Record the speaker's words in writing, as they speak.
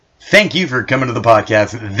Thank you for coming to the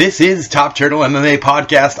podcast. This is Top Turtle MMA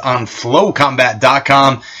Podcast on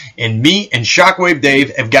FlowCombat.com. And me and Shockwave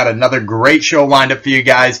Dave have got another great show lined up for you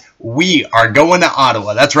guys. We are going to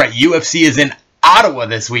Ottawa. That's right, UFC is in Ottawa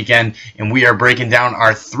this weekend, and we are breaking down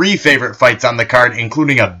our three favorite fights on the card,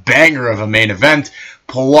 including a banger of a main event.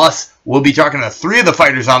 Plus, we'll be talking to three of the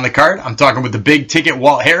fighters on the card. I'm talking with the big ticket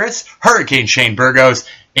Walt Harris, Hurricane Shane Burgos,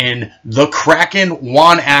 and the Kraken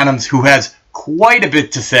Juan Adams, who has quite a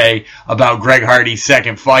bit to say about Greg Hardy's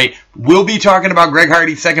second fight. We'll be talking about Greg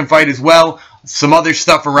Hardy's second fight as well. Some other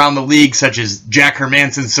stuff around the league, such as Jack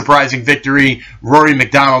Hermansson's surprising victory, Rory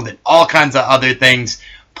McDonald, and all kinds of other things.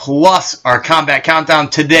 Plus, our Combat Countdown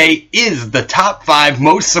today is the top 5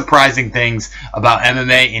 most surprising things about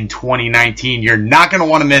MMA in 2019. You're not going to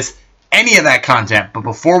want to miss any of that content. But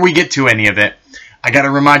before we get to any of it, I got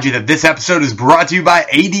to remind you that this episode is brought to you by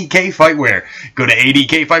ADK Fightwear. Go to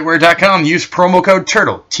adkfightwear.com, use promo code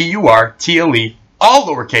TURTLE, T-U-R-T-L-E, all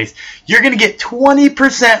lowercase. You're going to get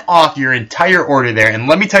 20% off your entire order there. And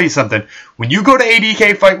let me tell you something. When you go to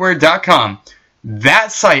adkfightwear.com,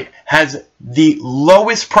 that site has the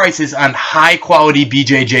lowest prices on high-quality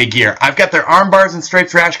BJJ gear. I've got their arm bars and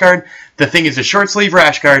stripes rash guard. The thing is a short-sleeve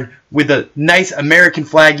rash guard with a nice American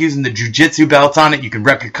flag using the jiu-jitsu belts on it. You can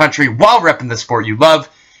rep your country while repping the sport you love.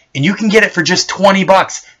 And you can get it for just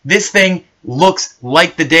 $20. This thing looks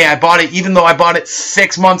like the day I bought it, even though I bought it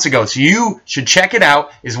 6 months ago. So you should check it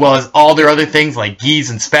out, as well as all their other things like gis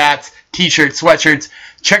and spats, t-shirts, sweatshirts.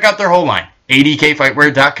 Check out their whole line,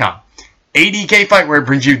 adkfightwear.com. ADK Fightwear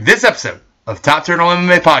brings you this episode of Top Turtle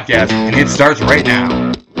MMA Podcast, and it starts right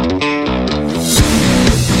now.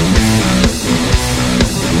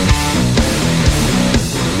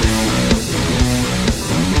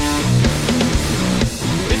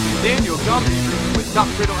 This is Daniel Dumpy with Top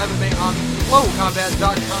Turtle MMA on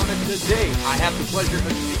FlowCombat.com, and today I have the pleasure of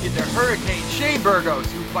speaking to Hurricane Shane Burgos,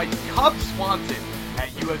 who fights Cub Swanson at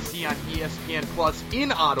UFC on ESPN Plus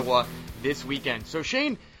in Ottawa this weekend. So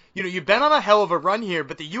Shane, you've been on a hell of a run here,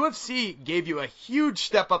 but the UFC gave you a huge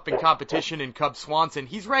step up in competition in Cub Swanson.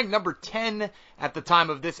 He's ranked number 10 at the time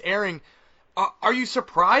of this airing. Are you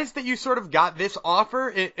surprised that you sort of got this offer,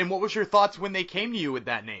 and what was your thoughts when they came to you with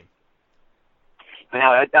that name?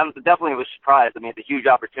 I definitely was surprised. I mean, it's a huge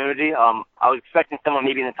opportunity. I was expecting someone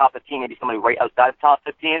maybe in the top 15, maybe somebody right outside the top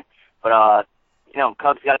 15, but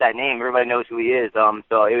Cub's got that name. Everybody knows who he is.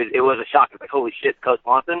 So it was a shock. It's like, holy shit, Cub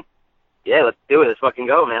Swanson. Yeah, let's do it. Let's fucking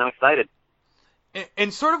go, man. I'm excited.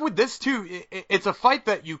 And sort of with this, too, it's a fight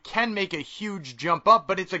that you can make a huge jump up,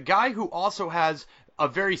 but it's a guy who also has a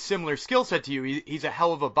very similar skill set to you. He's a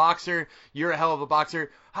hell of a boxer. You're a hell of a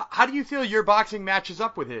boxer. How do you feel your boxing matches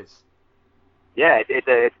up with his? Yeah, this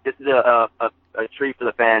is a treat for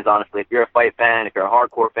the fans, honestly. If you're a fight fan, if you're a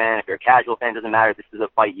hardcore fan, if you're a casual fan, doesn't matter. This is a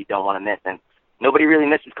fight you don't want to miss. And nobody really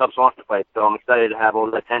misses Cub Swanson fights, so I'm excited to have all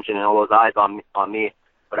the attention and all those eyes on me.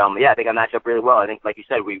 But, I think I match up really well. I think, like you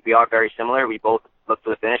said, we are very similar. We both look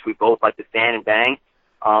for the finish. We both like to stand and bang.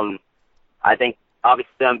 I think,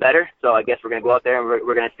 obviously, I'm better, so I guess we're going to go out there and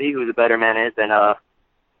we're going to see who the better man is. And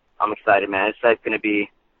I'm excited, man. It's going to be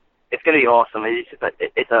awesome.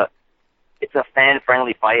 It's a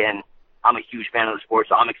fan-friendly fight, and I'm a huge fan of the sport,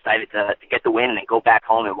 so I'm excited to get the win and then go back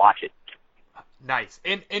home and watch it. Nice.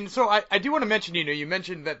 And so I do want to mention, you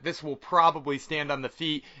mentioned that this will probably stand on the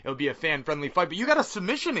feet. It'll be a fan-friendly fight, but you got a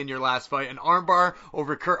submission in your last fight, an armbar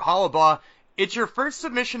over Kurt Holobaugh. It's your first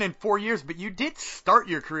submission in 4 years, but you did start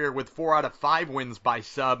your career with 4 out of 5 wins by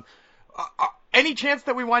sub. Any chance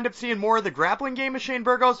that we wind up seeing more of the grappling game of Shane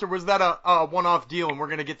Burgos, or was that a one-off deal and we're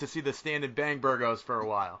going to get to see the stand and bang Burgos for a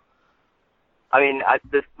while? I mean,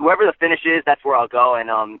 whoever the finish is, that's where I'll go.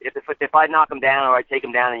 And if I knock him down or I take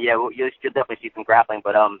him down, then you'll definitely see some grappling.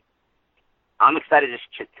 But I'm excited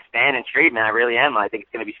to stand and trade, man. I really am. I think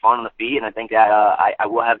it's going to be fun on the feet, and I think that I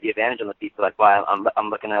will have the advantage on the feet. So that's why I'm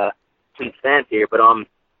looking to plead stance here. But I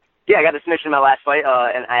got the submission in my last fight,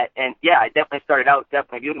 and I definitely started out.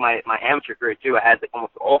 Definitely, if you look at my amateur career too, I had like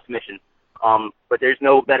almost all submissions. But there's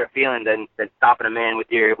no better feeling than stopping a man with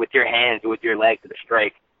your hands or with your legs with a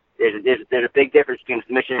strike. There's a big difference between a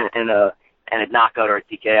submission and a knockout or a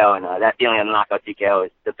TKO, and that feeling on a knockout TKO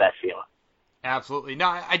is the best feeling. Absolutely.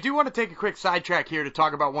 Now, I do want to take a quick sidetrack here to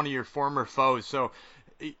talk about one of your former foes. So,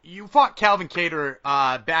 you fought Calvin Kattar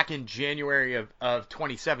back in January of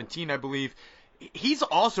 2017, I believe. He's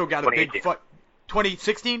also got a big fight.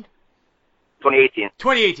 2016? 2018.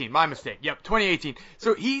 2018, my mistake. Yep, 2018.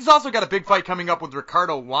 So he's also got a big fight coming up with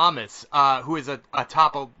Ricardo Lamas, who is a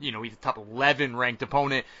top, he's a top 11 ranked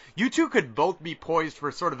opponent. You two could both be poised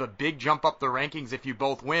for sort of a big jump up the rankings if you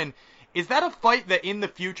both win. Is that a fight that in the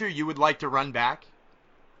future you would like to run back?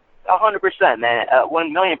 100%, man.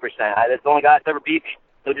 1,000,000%. That's the only guy that's ever beat me.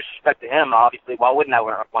 No disrespect to him, obviously. Why wouldn't I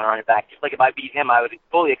want to run it back? Just like if I beat him, I would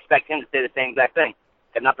fully expect him to say the same exact thing.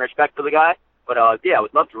 I have nothing respect for the guy, but yeah, I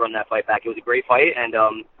would love to run that fight back. It was a great fight, and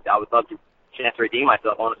I would love to chance to redeem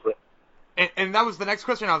myself, honestly. And that was the next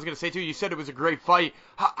question I was going to say, too. You said it was a great fight.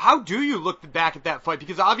 How do you look back at that fight?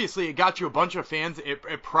 Because obviously it got you a bunch of fans.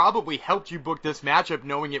 It probably helped you book this matchup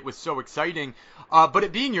knowing it was so exciting. But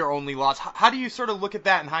it being your only loss, how do you sort of look at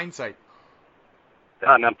that in hindsight?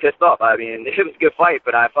 I'm pissed off. I mean, it was a good fight,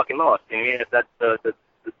 but I fucking lost. I mean, if that's the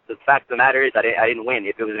fact of the matter is I didn't win.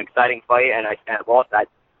 If it was an exciting fight and I lost, I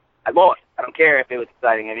lost. I don't care if it was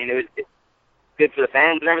exciting. I mean, it was good for the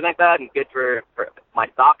fans and everything like that, and good for my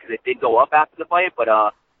stock because it did go up after the fight, but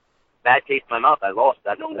bad taste in my mouth. I lost.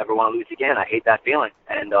 I don't ever want to lose again. I hate that feeling.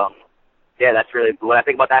 And yeah, that's really when I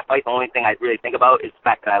think about that fight. The only thing I really think about is the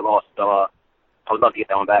fact that I lost. So I would love to get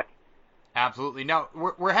that one back. Absolutely. Now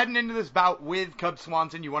we're heading into this bout with Cub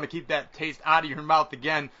Swanson. You want to keep that taste out of your mouth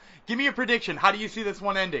again. Give me a prediction. How do you see this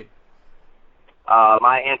one ending?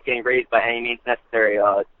 My hand's getting raised by any means necessary.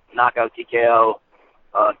 Knockout, TKO,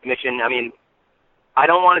 submission. I mean, I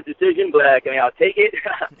don't want a decision, but I mean, I'll take it.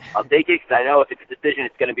 I'll take it because I know if it's a decision,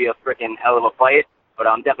 it's going to be a freaking hell of a fight. But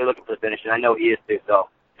I'm definitely looking for the finish, and I know he is too. So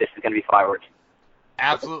this is going to be fireworks.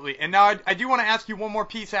 Absolutely. And now I do want to ask you one more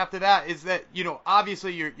piece after that. Is that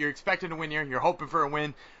obviously you're expecting to win here. You're hoping for a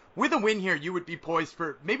win. With a win here, you would be poised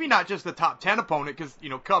for maybe not just a top 10 opponent because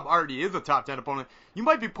Cub already is a top 10 opponent. You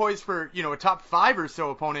might be poised for a top 5 or so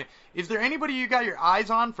opponent. Is there anybody you got your eyes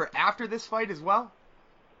on for after this fight as well?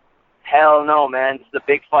 Hell no, man. This is a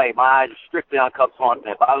big fight. My eyes are strictly on Cub Swanson.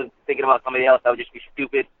 If I was thinking about somebody else, that would just be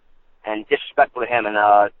stupid and disrespectful to him.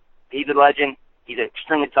 And he's a legend. He's an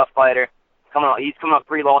extremely tough fighter. He's coming off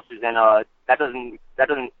 3 losses, and that doesn't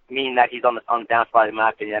mean that he's on the downslide, in my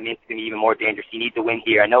opinion. That means it's going to be even more dangerous. He needs to win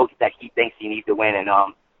here. I know that he thinks he needs to win, and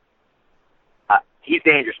he's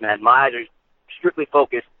dangerous, man. My eyes are strictly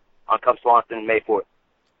focused on Cub Swanson May 4th.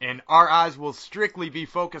 And our eyes will strictly be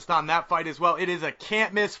focused on that fight as well. It is a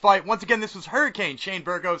can't-miss fight. Once again, this was Hurricane Shane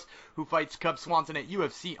Burgos, who fights Cub Swanson at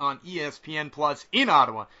UFC on ESPN Plus in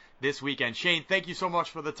Ottawa this weekend. Shane, thank you so much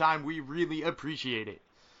for the time. We really appreciate it.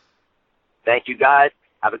 Thank you, guys.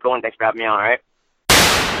 Have a good one. Thanks for having me on, all right?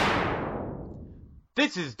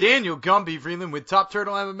 This is Daniel Gumby Freeland with Top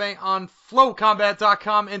Turtle MMA on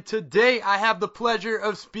FlowCombat.com, and today I have the pleasure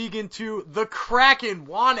of speaking to the Kraken,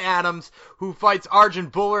 Juan Adams, who fights Arjan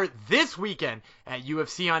Bhullar this weekend at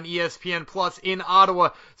UFC on ESPN Plus in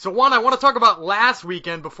Ottawa. So Juan, I want to talk about last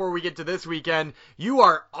weekend before we get to this weekend. You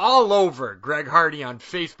are all over Greg Hardy on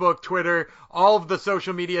Facebook, Twitter, all of the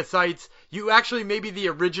social media sites. You actually may be the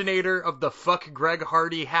originator of the Fuck Greg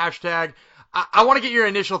Hardy hashtag. I want to get your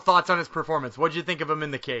initial thoughts on his performance. What did you think of him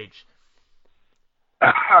in the cage?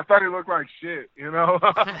 I thought he looked like shit, He's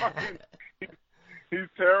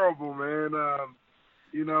terrible, man.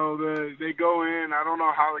 They go in. I don't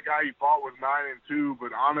know how the guy he fought was 9-2,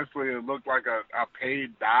 but honestly, it looked like a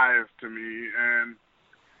paid dive to me. And,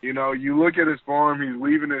 you look at his form, he's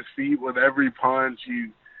leaving his feet with every punch. He's,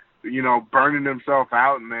 burning himself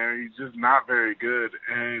out in there. He's just not very good.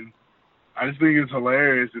 And I just think it's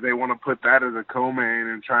hilarious that they want to put that as a co-main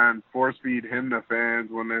and try and force-feed him to fans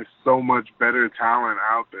when there's so much better talent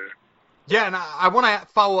out there. Yeah, and I want to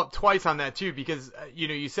follow up twice on that, too, because,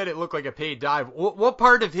 you said it looked like a paid dive. What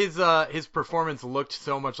part of his performance looked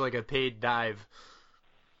so much like a paid dive?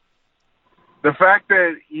 The fact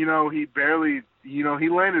that, he barely, he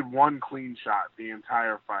landed one clean shot the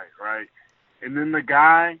entire fight, right? And then the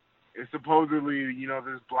guy is supposedly,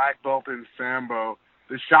 this black belt in Sambo.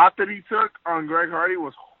 The shot that he took on Greg Hardy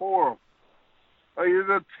was horrible. Like, it was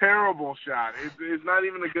a terrible shot. It's not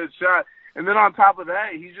even a good shot. And then on top of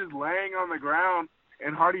that, he's just laying on the ground,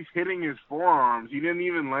 and Hardy's hitting his forearms. He didn't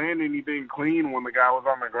even land anything clean when the guy was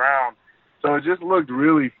on the ground. So it just looked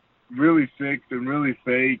really, really fixed and really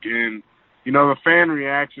fake. And, the fan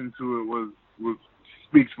reaction to it was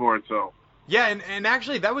speaks for itself. Yeah, and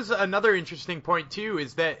actually that was another interesting point, too,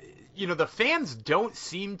 is that the fans don't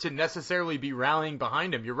seem to necessarily be rallying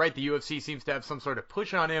behind him. You're right, the UFC seems to have some sort of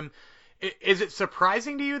push on him. Is it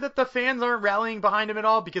surprising to you that the fans aren't rallying behind him at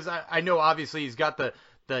all? Because I know obviously he's got the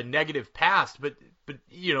negative past, but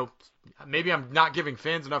maybe I'm not giving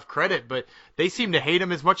fans enough credit, but they seem to hate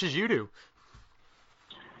him as much as you do.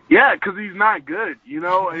 Yeah, because he's not good.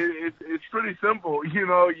 It's pretty simple.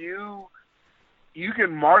 You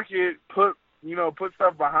can market, put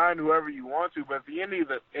stuff behind whoever you want to, but at the end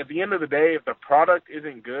of the day, if the product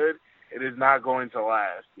isn't good, it is not going to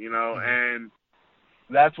last, and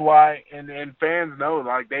that's why, and fans know,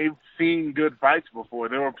 like, they've seen good fights before.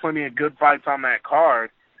 There were plenty of good fights on that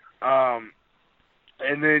card,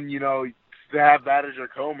 And then, to have that as your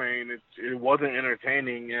co-main, it wasn't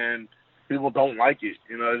entertaining, and people don't like it.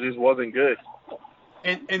 It just wasn't good.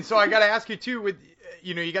 And so I got to ask you, too, with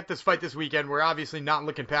you got this fight this weekend. We're obviously not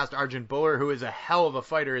looking past Arjan Bhullar, who is a hell of a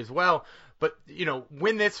fighter as well. But,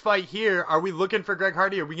 win this fight here, are we looking for Greg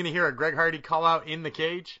Hardy? Are we going to hear a Greg Hardy call out in the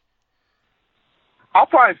cage? I'll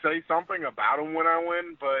probably say something about him when I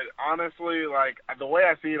win, but honestly, the way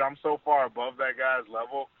I see it, I'm so far above that guy's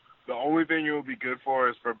level. The only thing it would be good for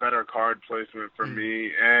is for better card placement for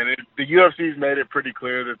me. And the UFC's made it pretty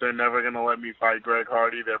clear that they're never going to let me fight Greg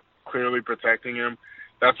Hardy. They're clearly protecting him.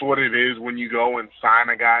 That's what it is when you go and sign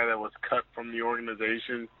a guy that was cut from the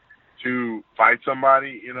organization to fight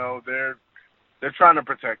somebody. They're trying to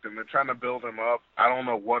protect him. They're trying to build him up. I don't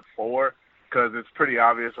know what for, because it's pretty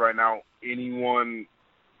obvious right now anyone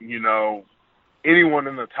in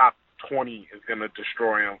the top 20 is going to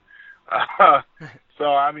destroy him. So,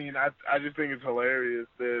 I just think it's hilarious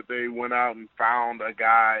that they went out and found a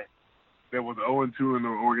guy that was 0-2 in the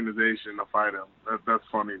organization to fight him. That's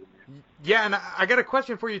funny to me. Yeah, and I got a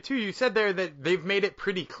question for you, too. You said there that they've made it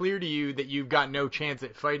pretty clear to you that you've got no chance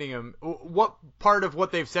at fighting him. What part of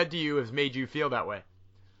what they've said to you has made you feel that way?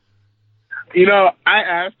 I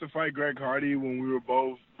asked to fight Greg Hardy when we were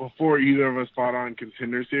both, before either of us fought on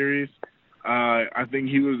Contender Series. I think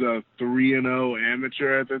he was a 3-0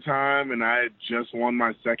 amateur at the time, and I had just won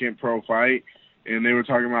my second pro fight, and they were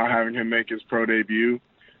talking about having him make his pro debut.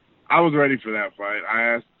 I was ready for that fight.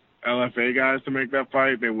 I asked LFA guys to make that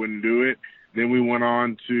fight. They wouldn't do it. Then we went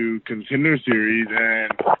on to Contender Series,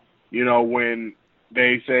 and, when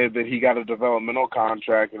they said that he got a developmental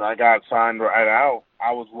contract and I got signed right out,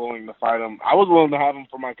 I was willing to fight him. I was willing to have him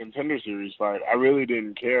for my Contender Series fight. I really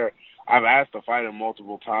didn't care. I've asked to fight him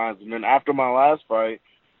multiple times. And then after my last fight,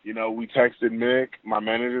 we texted Mick. My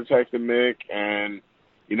manager texted Mick, and,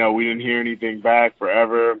 we didn't hear anything back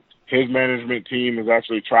forever. His management team has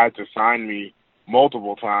actually tried to sign me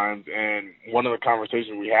multiple times, and one of the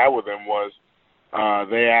conversations we had with him was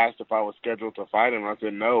they asked if I was scheduled to fight him. I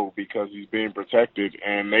said no, because he's being protected.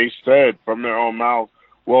 And they said from their own mouth,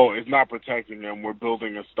 well, it's not protecting him. We're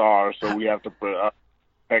building a star, so we have to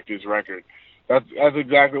protect his record. That's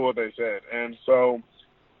exactly what they said. And so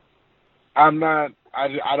I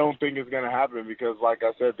don't think it's going to happen because, like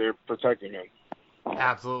I said, they're protecting him.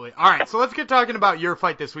 Absolutely. All right, so let's get talking about your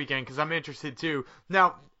fight this weekend because I'm interested too.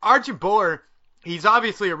 Now, Arjan Bhullar, he's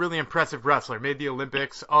obviously a really impressive wrestler, made the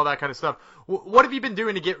Olympics, all that kind of stuff. What have you been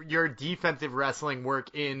doing to get your defensive wrestling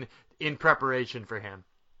work in preparation for him?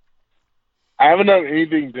 I haven't done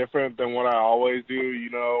anything different than what I always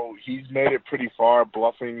do. He's made it pretty far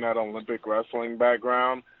bluffing that Olympic wrestling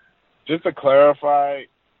background. Just to clarify,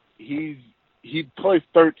 he placed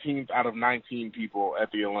 13th out of 19 people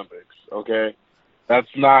at the Olympics, okay? That's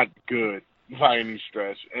not good by any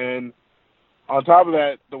stretch. And on top of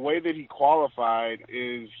that, the way that he qualified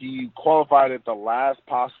is he qualified at the last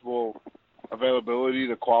possible availability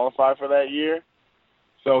to qualify for that year.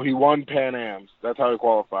 So he won Pan Ams. That's how he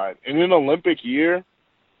qualified. In an Olympic year,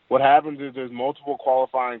 what happens is there's multiple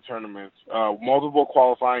qualifying tournaments, multiple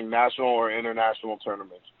qualifying national or international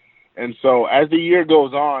tournaments. And so as the year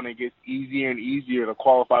goes on, it gets easier and easier to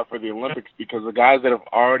qualify for the Olympics because the guys that have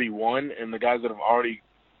already won and the guys that have already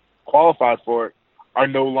qualified for it are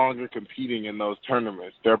no longer competing in those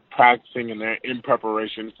tournaments. They're practicing and they're in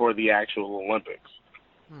preparation for the actual Olympics.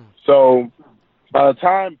 So by the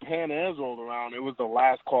time Pan Am's rolled around, it was the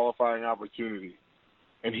last qualifying opportunity,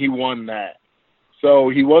 and he won that. So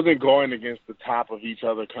he wasn't going against the top of each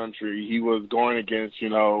other country. He was going against,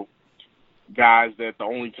 guys that the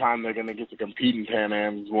only time they're going to get to compete in Pan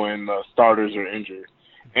Am is when the starters are injured.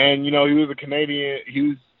 And, he was a Canadian. He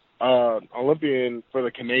was Olympian for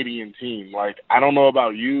the Canadian team. I don't know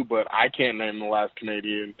about you, but I can't name the last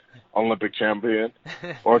Canadian Olympic champion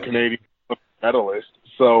or Canadian medalist.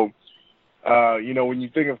 So, when you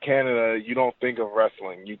think of Canada, you don't think of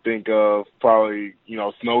wrestling. You think of probably,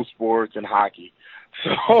 snow sports and hockey.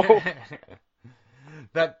 So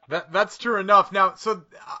that's true enough. Now, so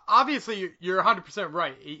obviously you're 100%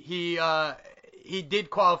 right. He did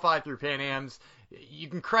qualify through Pan Am's. You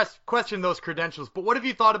can question those credentials, but what have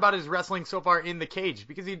you thought about his wrestling so far in the cage?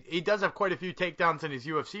 Because he does have quite a few takedowns in his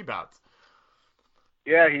UFC bouts.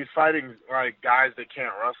 Yeah, he's fighting guys that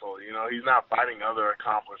can't wrestle. He's not fighting other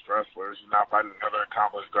accomplished wrestlers. He's not fighting other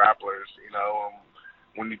accomplished grapplers.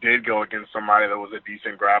 When he did go against somebody that was a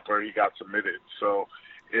decent grappler, he got submitted. So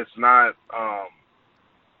it's not,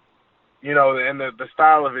 and the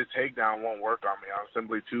style of his takedown won't work on me. I'm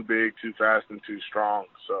simply too big, too fast, and too strong.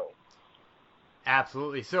 So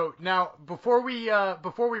Absolutely. So now, before we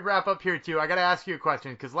wrap up here too, I got to ask you a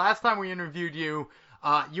question, because last time we interviewed you,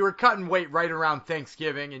 you were cutting weight right around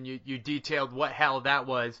Thanksgiving, and you detailed what hell that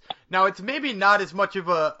was. Now, it's maybe not as much of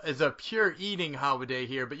a pure eating holiday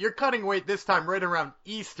here, but you're cutting weight this time right around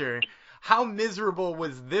Easter. How miserable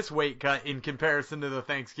was this weight cut in comparison to the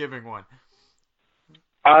Thanksgiving one?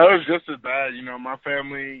 It was just as bad. You know, my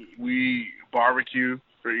family, we barbecue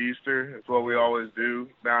for Easter. It's what we always do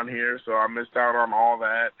down here, so I missed out on all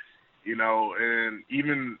that. You know, and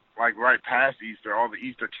even like right past Easter, all the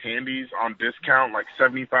Easter candies on discount, like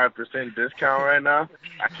 75% discount right now.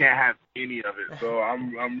 I can't have any of it, so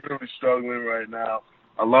I'm really struggling right now.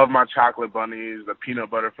 I love my chocolate bunnies, the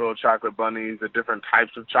peanut butter filled chocolate bunnies, the different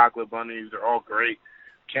types of chocolate bunnies. They're all great.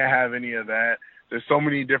 Can't have any of that. There's so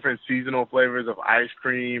many different seasonal flavors of ice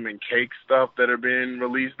cream and cake stuff that are being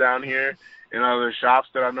released down here in other shops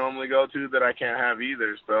that I normally go to that I can't have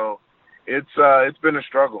either. So it's been a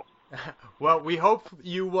struggle. Well, we hope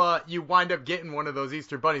you wind up getting one of those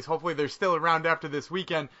Easter bunnies. Hopefully they're still around after this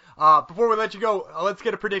weekend. Before we let you go, let's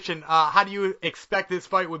get a prediction. How do you expect this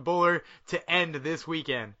fight with Buller to end this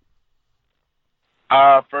weekend?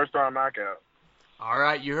 First round knockout. All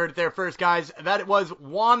right, you heard it there first, guys. That was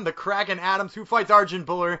Juan the Kraken Adams, who fights Arjun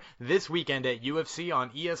Buller this weekend at UFC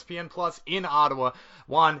on ESPN Plus in Ottawa.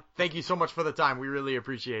 Juan, thank you so much for the time. We really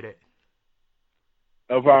appreciate it.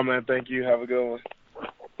 No problem, man. Thank you. Have a good one.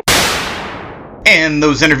 And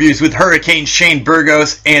those interviews with Hurricane Shane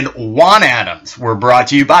Burgos and Juan Adams were brought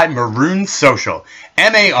to you by Marune Social.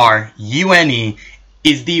 Marune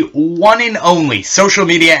is the one and only social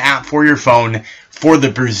media app for your phone for the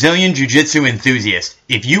Brazilian Jiu-Jitsu enthusiast.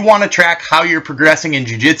 If you want to track how you're progressing in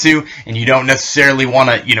Jiu-Jitsu and you don't necessarily want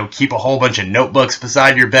to, keep a whole bunch of notebooks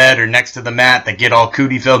beside your bed or next to the mat that get all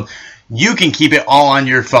cootie filled, you can keep it all on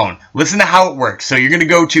your phone. Listen to how it works. So you're going to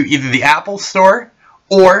go to either the Apple Store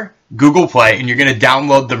or Google Play, and you're going to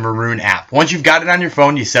download the Marune app. Once you've got it on your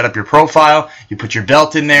phone, you set up your profile, you put your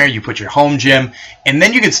belt in there, you put your home gym, and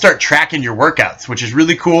then you can start tracking your workouts, which is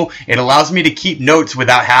really cool. It allows me to keep notes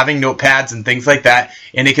without having notepads and things like that,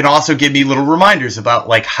 and it can also give me little reminders about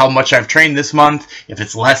like how much I've trained this month, if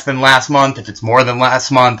it's less than last month, if it's more than last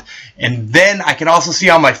month, and then I can also see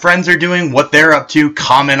how my friends are doing, what they're up to,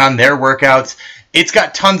 comment on their workouts. It's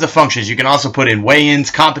got tons of functions. You can also put in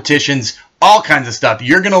weigh-ins, competitions, all kinds of stuff.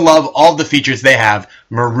 You're going to love all the features they have.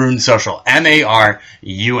 Marune Social.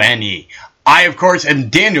 Marune. I, of course, am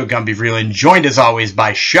Daniel Gumby Vreeland, joined as always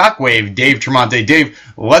by Shockwave Dave Tremonte. Dave,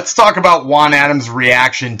 let's talk about Juan Adams'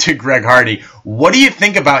 reaction to Greg Hardy. What do you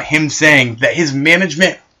think about him saying that his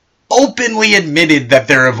management openly admitted that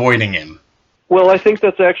they're avoiding him? Well, I think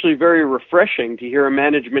that's actually very refreshing to hear a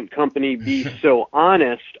management company be so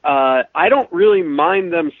honest. I don't really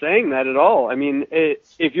mind them saying that at all. I mean,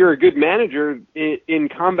 if you're a good manager in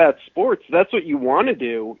combat sports, that's what you want to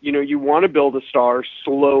do. You want to build a star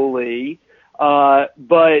slowly.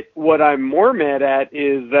 But what I'm more mad at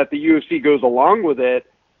is that the UFC goes along with it,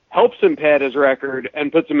 helps him pad his record, and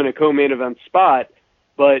puts him in a co-main event spot.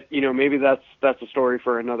 But, maybe that's a story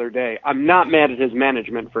for another day. I'm not mad at his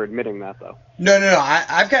management for admitting that, though. No.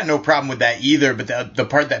 I've got no problem with that either. But the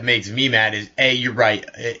part that makes me mad is, A, you're right.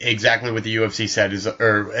 Exactly what the UFC said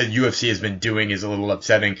UFC has been doing is a little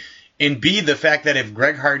upsetting. And B, the fact that if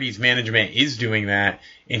Greg Hardy's management is doing that,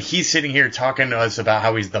 and he's sitting here talking to us about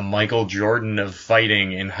how he's the Michael Jordan of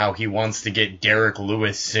fighting and how he wants to get Derek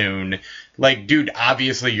Lewis soon. Like, dude,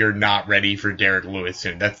 obviously you're not ready for Derek Lewis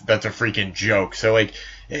soon. That's a freaking joke. So, like,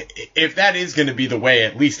 if that is going to be the way,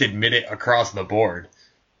 at least admit it across the board.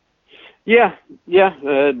 Yeah,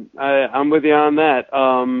 I'm with you on that.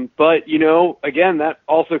 But, again, that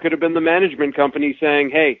also could have been the management company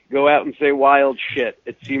saying, hey, go out and say wild shit.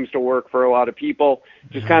 It seems to work for a lot of people.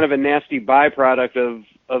 Just kind of a nasty byproduct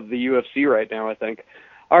of the UFC right now, I think.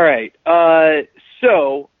 All right,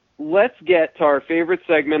 so let's get to our favorite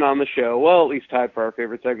segment on the show. Well, at least tied for our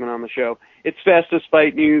favorite segment on the show. It's Fastest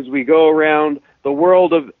Fight News. We go around the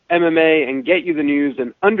world of MMA and get you the news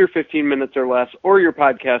in under 15 minutes or less, or your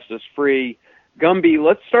podcast is free. Gumby,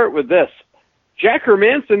 let's start with this. Jack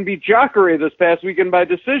Hermanson beat Jacare this past weekend by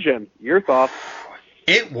decision. Your thoughts?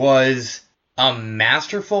 It was a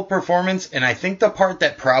masterful performance, and I think the part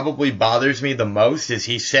that probably bothers me the most is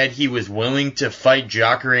he said he was willing to fight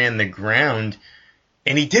Jacare in the ground,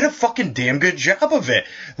 and he did a fucking damn good job of it.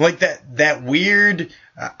 Like that weird,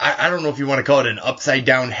 I don't know if you want to call it an upside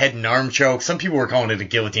down head and arm choke. Some people were calling it a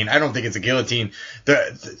guillotine. I don't think it's a guillotine.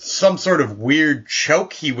 Some sort of weird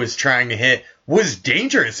choke he was trying to hit was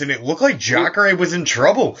dangerous, and it looked like Jacare was in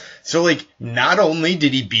trouble. So, like, not only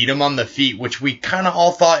did he beat him on the feet, which we kind of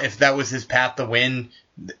all thought if that was his path to win,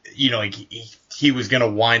 like he was going to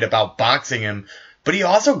wind up outboxing him, but he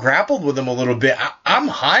also grappled with him a little bit. I'm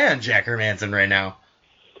high on Jack Hermansson right now.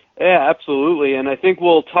 Yeah, absolutely. And I think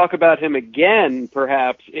we'll talk about him again,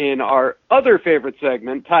 perhaps, in our other favorite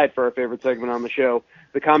segment, tied for our favorite segment on the show,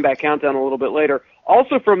 the Combat Countdown, a little bit later.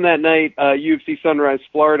 Also from that night, UFC Sunrise,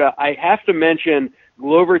 Florida, I have to mention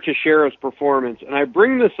Glover Teixeira's performance. And I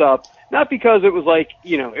bring this up not because it was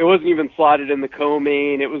it wasn't even slotted in the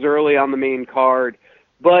co-main. It was early on the main card.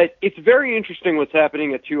 But it's very interesting what's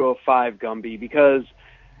happening at 205, Gumby, because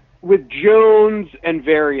with Jones and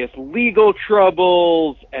various legal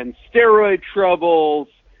troubles and steroid troubles,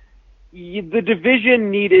 the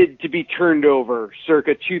division needed to be turned over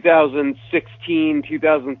circa 2016,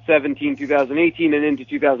 2017, 2018, and into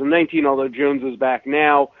 2019, although Jones is back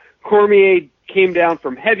now. Cormier came down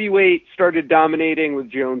from heavyweight, started dominating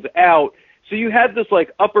with Jones out. So you had this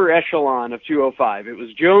upper echelon of 205. It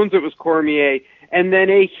was Jones, it was Cormier, and then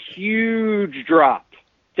a huge drop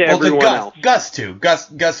to everyone else. Gus too.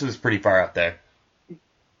 Gus was pretty far up there.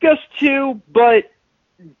 Gus too, but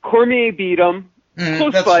Cormier beat him.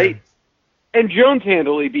 Close fight. True. And Jones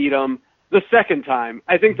handily beat him the second time.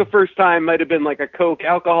 I think the first time might have been a coke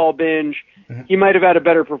alcohol binge. Mm-hmm. He might have had a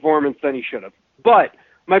better performance than he should have. But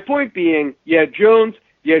my point being, you had Jones,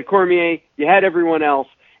 you had Cormier, you had everyone else,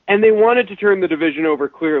 and they wanted to turn the division over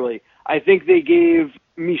clearly. I think they gave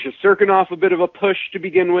Misha Serkinov a bit of a push to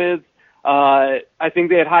begin with. I think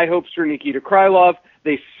they had high hopes for Nikita Krylov.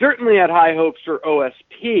 They certainly had high hopes for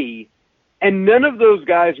OSP, and none of those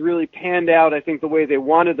guys really panned out, I think, the way they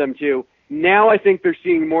wanted them to. Now I think they're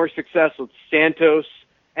seeing more success with Santos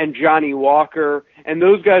and Johnny Walker, and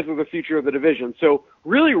those guys are the future of the division. So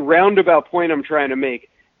really roundabout point I'm trying to make,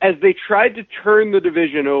 as they tried to turn the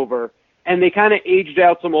division over, and they kind of aged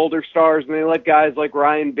out some older stars, and they let guys like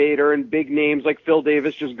Ryan Bader and big names like Phil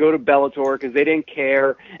Davis just go to Bellator because they didn't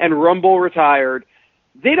care, and Rumble retired.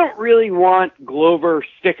 They don't really want Glover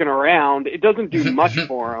sticking around. It doesn't do much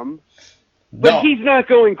for him. But no. He's not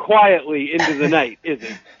going quietly into the night, is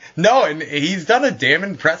he? No, and he's done a damn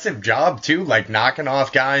impressive job, too, knocking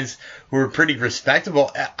off guys who are pretty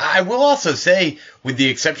respectable. I will also say, with the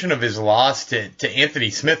exception of his loss to Anthony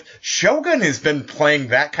Smith, Shogun has been playing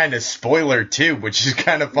that kind of spoiler, too, which is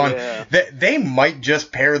kind of fun. Yeah. They might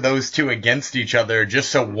just pair those two against each other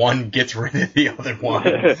just so one gets rid of the other one.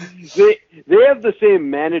 They have the same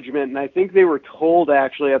management, and I think they were told,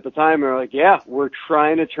 actually, at the time, they're like, yeah, we're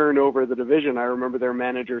trying to turn over the division. I remember their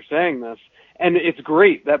manager saying this. And it's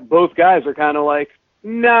great that both guys are kind of like,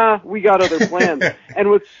 nah, we got other plans.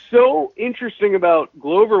 And what's so interesting about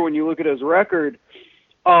Glover when you look at his record,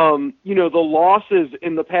 the losses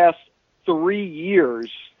in the past 3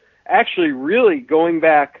 years, actually really going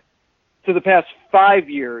back to the past 5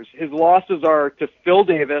 years, his losses are to Phil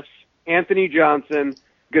Davis, Anthony Johnson,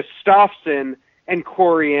 Gustafsson, and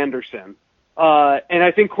Corey Anderson. And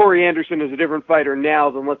I think Corey Anderson is a different fighter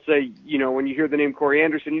now than, let's say, when you hear the name Corey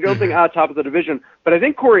Anderson, you don't think, top of the division. But I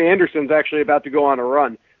think Corey Anderson's actually about to go on a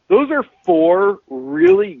run. Those are 4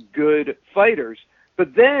 really good fighters.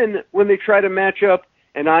 But then when they try to match up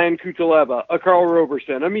an Ian Kutaleba, a Karl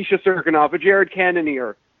Roberson, a Misha Serkinov, a Jared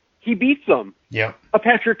Cannonier, he beats them. Yeah. A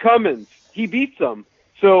Patrick Cummins, he beats them.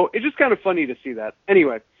 So it's just kind of funny to see that.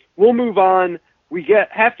 Anyway, we'll move on. We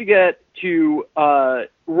have to get to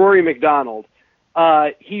Rory McDonald.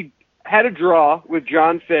 He had a draw with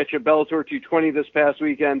John Fitch at Bellator 220 this past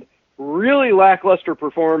weekend. Really lackluster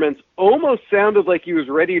performance. Almost sounded like he was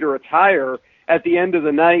ready to retire at the end of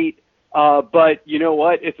the night. But you know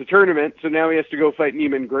what? It's a tournament, so now he has to go fight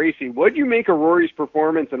Neiman Gracie. What do you make of Rory's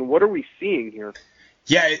performance, and what are we seeing here?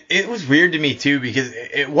 Yeah, it was weird to me, too, because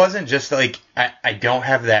it wasn't just I don't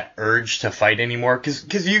have that urge to fight anymore,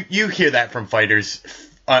 because you hear that from fighters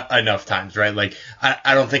enough times, right?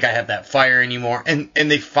 I don't think I have that fire anymore, and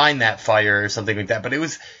they find that fire or something like that, but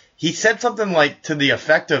he said something to the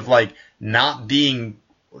effect of having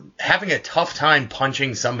a tough time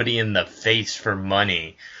punching somebody in the face for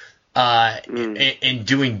money, and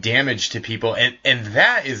doing damage to people, and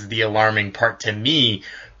that is the alarming part to me.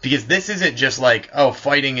 Because this isn't just my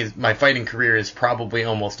fighting career is probably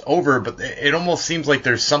almost over, but it almost seems like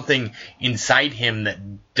there's something inside him that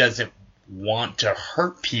doesn't want to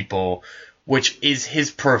hurt people, which is his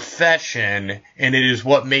profession, and it is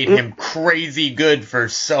what made him crazy good for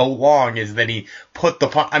so long, is that he put the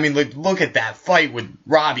punch. I mean, look at that fight with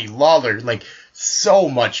Robbie Lawler, so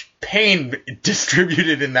much pain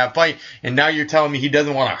distributed in that fight, and now you're telling me he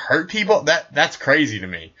doesn't want to hurt people? That's crazy to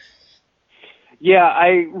me. Yeah,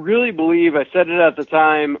 I really believe, I said it at the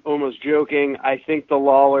time, almost joking, I think the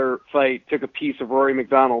Lawler fight took a piece of Rory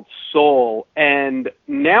McDonald's soul, and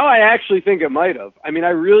now I actually think it might have. I mean, I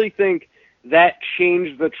really think that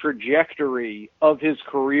changed the trajectory of his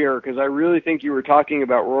career, because I really think you were talking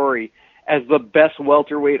about Rory as the best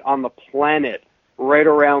welterweight on the planet right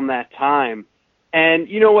around that time. And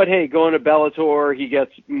you know what, hey, going to Bellator, he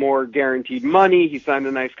gets more guaranteed money, he signed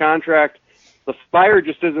a nice contract. The fire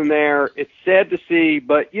just isn't there. It's sad to see,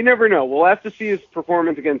 but you never know. We'll have to see his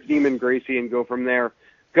performance against Neiman Gracie and go from there.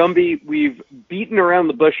 Gumby, we've beaten around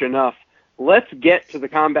the bush enough. Let's get to the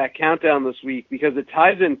Combat Countdown this week because it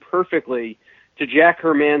ties in perfectly to Jack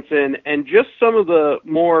Hermansson and just some of the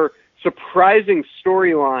more surprising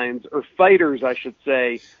storylines, or fighters, I should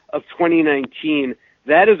say, of 2019.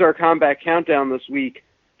 That is our Combat Countdown this week.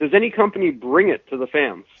 Does any company bring it to the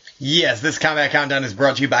fans? Yes, this Combat Countdown is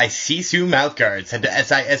brought to you by Sisu Mouthguards. Head to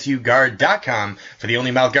SISUguard.com for the only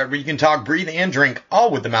mouthguard where you can talk, breathe, and drink, all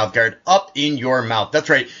with the mouthguard up in your mouth. That's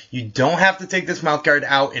right. You don't have to take this mouthguard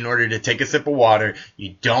out in order to take a sip of water.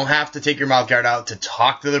 You don't have to take your mouthguard out to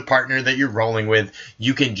talk to the partner that you're rolling with.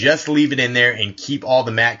 You can just leave it in there and keep all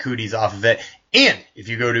the mat cooties off of it. And if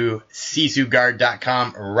you go to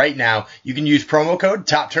SISUguard.com right now, you can use promo code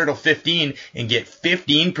TOPTurtle15 and get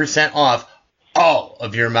 15% off all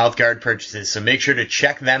of your mouthguard purchases. So make sure to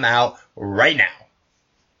check them out right now.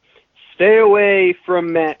 Stay away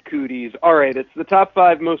from Matt Cooties. All right, it's the top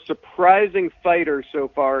 5 most surprising fighters so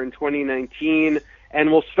far in 2019.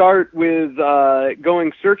 And we'll start with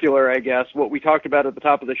going circular, I guess, what we talked about at the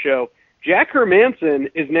top of the show. Jack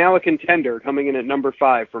Hermansson is now a contender, coming in at number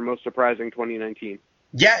 5 for most surprising 2019.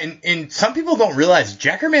 Yeah, and some people don't realize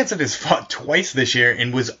Jack Hermansson has fought twice this year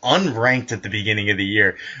and was unranked at the beginning of the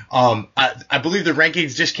year. I believe the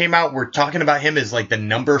rankings just came out. We're talking about him as like the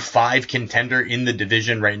number 5 contender in the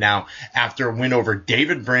division right now after a win over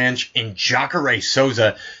David Branch and Jacare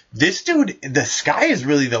Souza. This dude, the sky is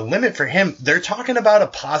really the limit for him. They're talking about a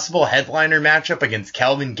possible headliner matchup against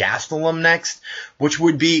Kelvin Gastelum next, which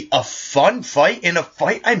would be a fun fight and a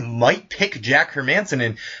fight I might pick Jack Hermansson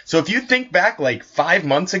in. So if you think back like 5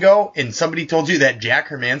 months ago and somebody told you that Jack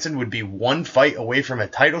Hermansson would be one fight away from a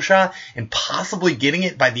title shot and possibly getting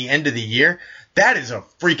it by the end of the year, that is a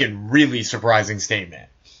freaking really surprising statement.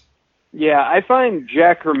 Yeah, I find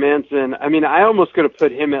Jack Hermansson, I mean, I almost could have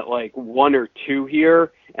put him at like 1 or 2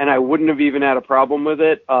 here, and I wouldn't have even had a problem with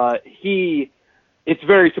it. It's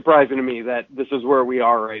very surprising to me that this is where we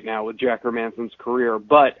are right now with Jack Hermansson's career,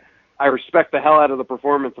 but I respect the hell out of the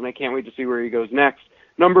performance, and I can't wait to see where he goes next.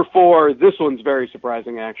 Number 4, this one's very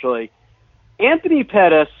surprising, actually. Anthony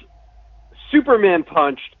Pettis Superman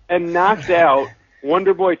punched and knocked out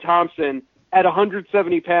Wonderboy Thompson at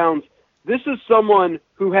 170 pounds. This is someone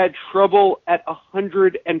who had trouble at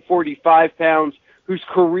 145 pounds, whose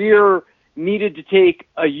career needed to take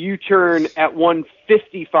a U-turn at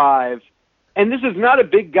 155. And this is not a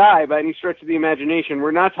big guy by any stretch of the imagination.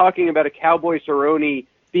 We're not talking about a Cowboy Cerrone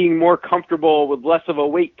being more comfortable with less of a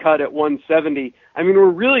weight cut at 170. I mean, we're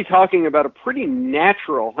really talking about a pretty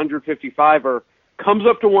natural 155er, comes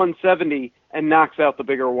up to 170 and knocks out the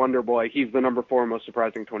bigger Wonderboy. He's the number 4 most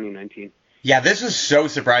surprising 2019. Yeah, this was so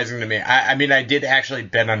surprising to me. I mean, I did actually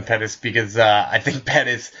bet on Pettis because I think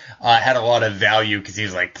Pettis had a lot of value because he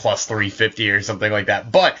was like plus 350 or something like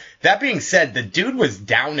that. But that being said, the dude was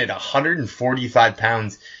down at 145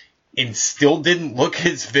 pounds and still didn't look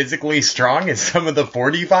as physically strong as some of the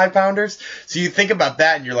 45-pounders. So you think about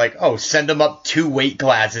that and you're like, oh, send him up 2 weight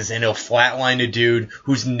classes and he'll flatline a dude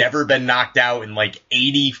who's never been knocked out in like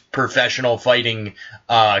 80 professional fighting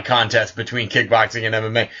contests between kickboxing and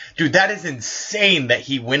MMA. Dude, that is insane that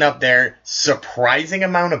he went up there, surprising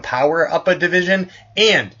amount of power up a division,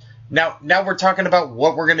 and Now we're talking about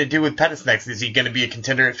what we're going to do with Pettis next. Is he going to be a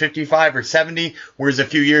contender at 55 or 70? Whereas a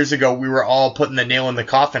few years ago, we were all putting the nail in the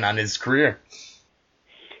coffin on his career.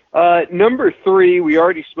 Number 3, we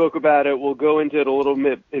already spoke about it. We'll go into it a little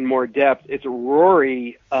bit in more depth. It's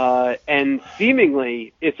Rory, and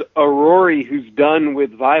seemingly it's a Rory who's done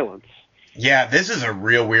with violence. Yeah, this is a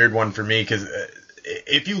real weird one for me because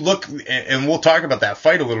if you look, and we'll talk about that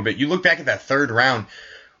fight a little bit, you look back at that 3rd round,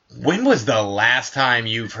 when was the last time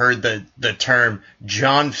you've heard the term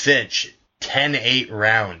John Fitch 10-8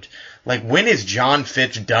 round? Like, when has John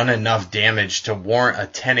Fitch done enough damage to warrant a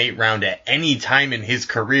 10-8 round at any time in his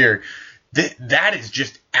career? That is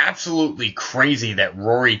just absolutely crazy that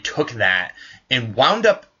Rory took that and wound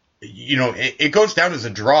up, you know, it goes down as a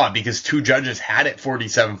draw because 2 judges had it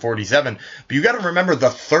 47-47. But you got to remember the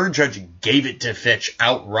 3rd judge gave it to Fitch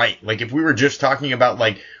outright. Like, if we were just talking about,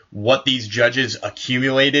 like, what these judges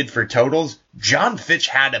accumulated for totals, John Fitch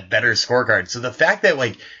had a better scorecard. So the fact that,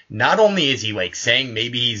 like, not only is he, like, saying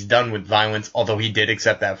maybe he's done with violence, although he did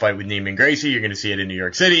accept that fight with Neiman Gracie, you're going to see it in New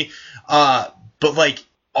York City, but, like,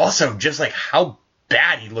 also just, like, how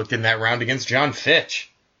bad he looked in that round against John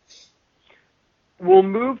Fitch. We'll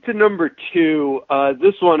move to number 2.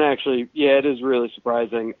 This one, actually, yeah, it is really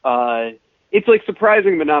surprising. It's, like,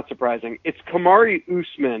 surprising but not surprising. It's Kamaru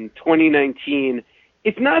Usman, 2019.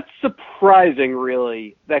 It's not surprising,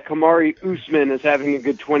 really, that Kamaru Usman is having a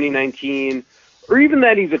good 2019, or even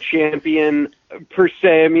that he's a champion, per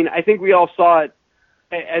se. I mean, I think we all saw it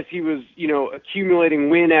as he was, you know, accumulating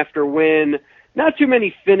win after win. Not too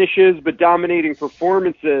many finishes, but dominating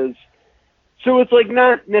performances. So it's, like,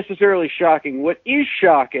 not necessarily shocking. What is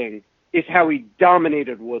shocking is how he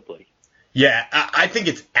dominated Woodley. Yeah, I think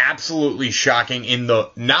it's absolutely shocking in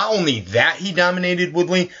the, not only that he dominated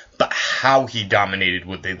Woodley, but how he dominated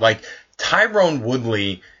Woodley. Like, Tyrone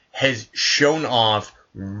Woodley has shown off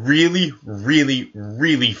really, really,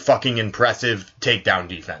 really fucking impressive takedown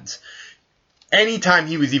defense. Anytime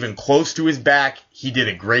he was even close to his back, he did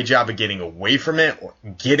a great job of getting away from it,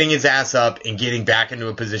 getting his ass up, and getting back into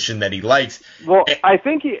a position that he likes. Well, I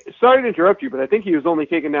think sorry to interrupt you, but I think he was only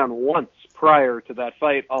taken down once prior to that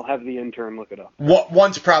fight. I'll have the intern look it up.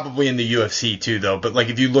 Once probably in the UFC too, though. But, like,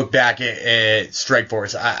 if you look back at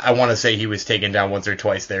Strikeforce, I want to say he was taken down once or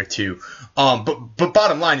twice there too. But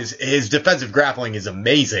bottom line is his defensive grappling is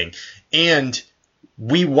amazing, and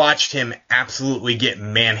we watched him absolutely get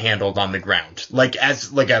manhandled on the ground. Like,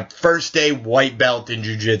 as like a first day white belt in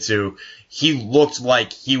jiu-jitsu, he looked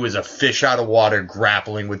like he was a fish out of water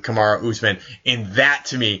grappling with Kamaru Usman. And that,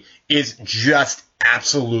 to me, is just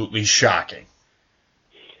absolutely shocking.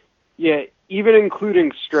 Yeah, even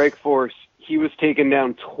including Strikeforce, he was taken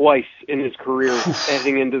down twice in his career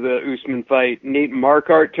heading into the Usman fight. Nate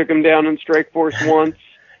Marquardt took him down in Strikeforce once.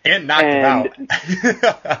 And knocked him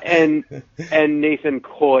out. and Nathan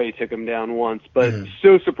Coy took him down once. But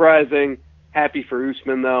so surprising. Happy for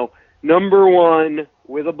Usman, though. Number 1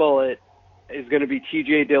 with a bullet is going to be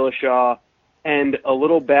TJ Dillashaw and a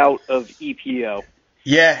little bout of EPO.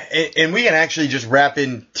 Yeah, and we can actually just wrap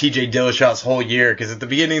in TJ Dillashaw's whole year, because at the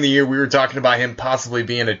beginning of the year we were talking about him possibly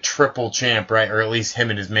being a triple champ, right? Or at least him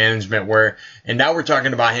and his management were. And now we're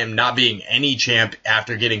talking about him not being any champ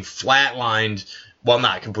after getting flatlined. Well,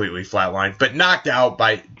 not completely flatlined, but knocked out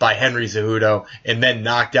by Henry Cejudo and then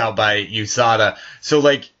knocked out by USADA. So,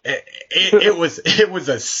 like, it was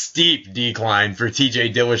a steep decline for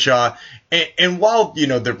TJ Dillashaw. And while, you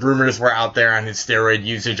know, the rumors were out there on his steroid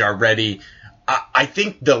usage already, I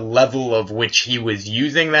think the level of which he was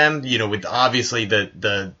using them, you know, with obviously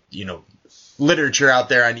the you know, literature out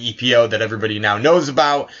there on EPO that everybody now knows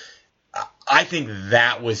about, I think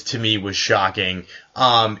that was shocking.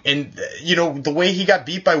 And, you know, the way he got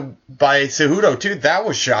beat by Cejudo, too, that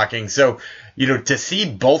was shocking. So, you know, to see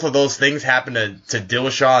both of those things happen to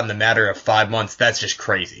Dillashaw in the matter of 5 months, that's just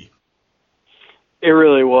crazy. It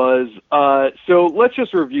really was. So let's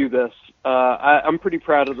just review this. I'm pretty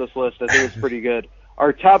proud of this list. I think it's pretty good.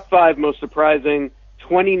 Our top 5 most surprising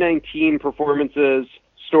 2019 performances,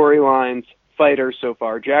 storylines, fighters so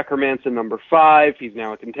far. Jack Hermanson, number 5. He's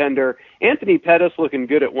now a contender. Anthony Pettis looking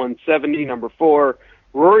good at 170, number 4.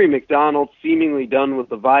 Rory McDonald seemingly done with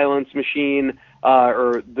the violence machine,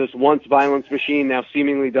 or this once violence machine, now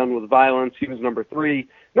seemingly done with violence. He was number 3.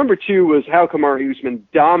 Number 2 was how Kamaru Usman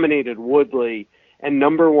dominated Woodley. And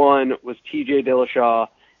number 1 was TJ Dillashaw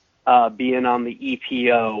being on the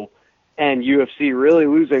EPO. And UFC really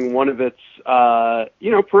losing one of its,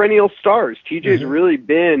 perennial stars. TJ's really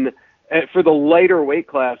been, for the lighter weight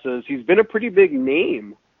classes, he's been a pretty big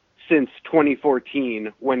name since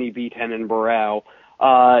 2014 when he beat Renan Barão.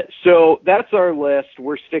 So that's our list.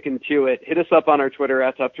 We're sticking to it. Hit us up on our Twitter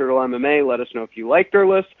at TopTurtleMMA. Let us know if you liked our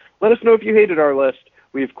list. Let us know if you hated our list.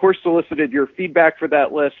 We, of course, solicited your feedback for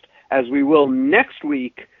that list, as we will next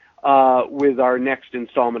week with our next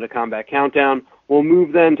installment of Combat Countdown. We'll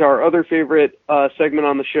move then to our other favorite segment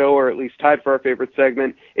on the show, or at least tied for our favorite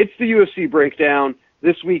segment. It's the UFC Breakdown.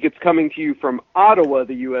 This week it's coming to you from Ottawa,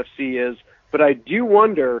 the UFC is. But I do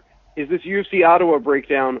wonder, is this UFC Ottawa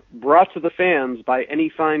Breakdown brought to the fans by any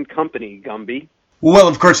fine company, Gumby? Well,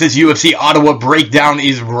 of course, this UFC Ottawa Breakdown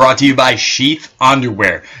is brought to you by Sheath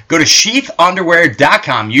Underwear. Go to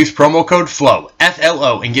sheathunderwear.com, use promo code FLOW,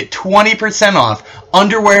 F-L-O, and get 20% off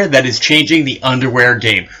underwear that is changing the underwear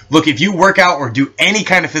game. Look, if you work out or do any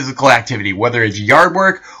kind of physical activity, whether it's yard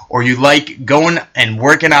work or you like going and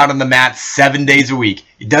working out on the mat 7 days a week,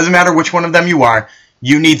 it doesn't matter which one of them you are,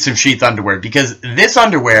 you need some sheath underwear, because this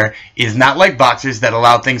underwear is not like boxers that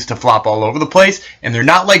allow things to flop all over the place, and they're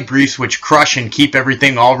not like briefs which crush and keep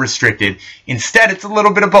everything all restricted. Instead, it's a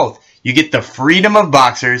little bit of both. You get the freedom of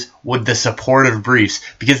boxers with the support of briefs,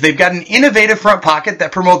 because they've got an innovative front pocket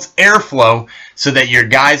that promotes airflow so that your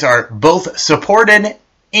guys are both supported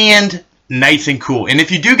and nice and cool. And if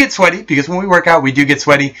you do get sweaty, because when we work out, we do get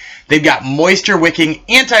sweaty, they've got moisture-wicking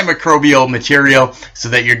antimicrobial material so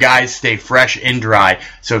that your guys stay fresh and dry.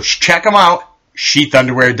 So check them out,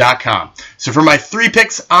 sheathunderwear.com. So for my 3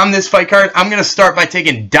 picks on this fight card, I'm going to start by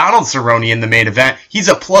taking Donald Cerrone in the main event. He's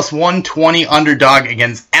a plus 120 underdog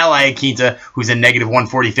against Al Iaquinta, who's a negative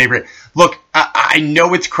 140 favorite. Look, I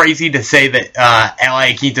know it's crazy to say that Al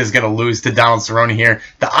Iaquinta is going to lose to Donald Cerrone here.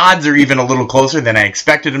 The odds are even a little closer than I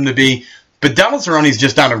expected him to be. But Donald Cerrone's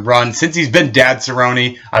just on a run. Since he's been Dad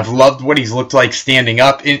Cerrone, I've loved what he's looked like standing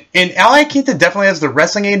up. And Al Iaquinta definitely has the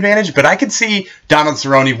wrestling advantage, but I could see Donald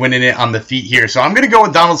Cerrone winning it on the feet here. So I'm going to go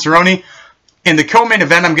with Donald Cerrone. In the co-main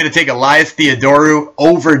event, I'm going to take Elias Theodorou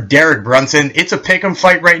over Derek Brunson. It's a pick'em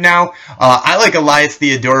fight right now. I like Elias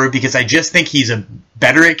Theodorou because I just think he's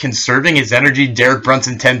better at conserving his energy. Derek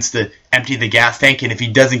Brunson tends to empty the gas tank, and if he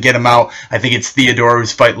doesn't get him out, I think it's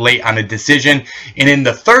Theodorou's fight late on a decision. And in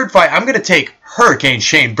the third fight, I'm going to take Hurricane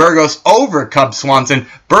Shane Burgos over Cub Swanson.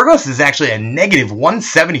 Burgos is actually a negative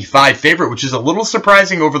 175 favorite, which is a little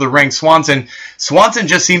surprising over the ranked Swanson. Swanson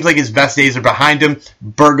just seems like his best days are behind him.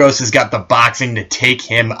 Burgos has got the boxing to take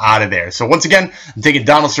him out of there. So once again, I'm taking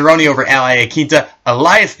Donald Cerrone over Al Iaquinta,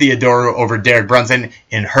 Elias Theodorou over Derek Brunson,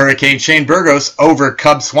 and Hurricane Shane Burgos over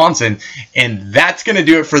Cub Swanson. And that's going to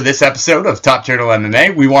do it for this episode of Top Turtle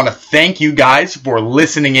MMA. We want to thank you guys for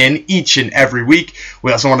listening in each and every week.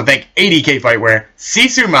 We also want to thank ADK Fightwear,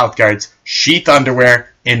 Sisu Mouthguards, Sheath Underwear,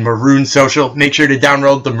 and Maroon Social. Make sure to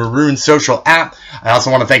download the Maroon Social app. I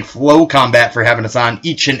also want to thank Flow Combat for having us on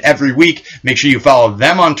each and every week. Make sure you follow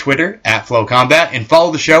them on Twitter at Flow Combat and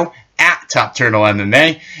follow the show at Top Turtle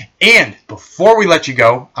MMA. And before we let you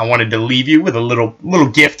go, I wanted to leave you with a little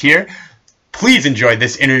gift here. Please enjoy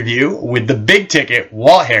this interview with the big ticket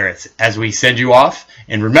Walt Harris as we send you off.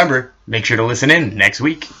 And remember, make sure to listen in next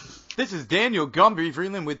week. This is Daniel Gumby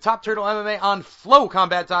Freeland with Top Turtle MMA on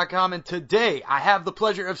FlowCombat.com, and today I have the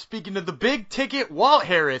pleasure of speaking to the big ticket Walt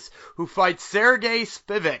Harris, who fights Sergey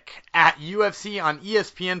Spivak at UFC on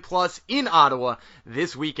ESPN Plus in Ottawa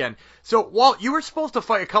this weekend. So, Walt, you were supposed to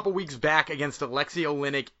fight a couple weeks back against Alexei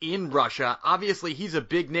Oleinik in Russia. Obviously, he's a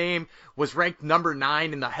big name, was ranked number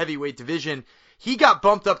 9 in the heavyweight division. He got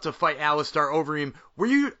bumped up to fight Alistair Overeem. Were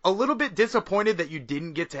you a little bit disappointed that you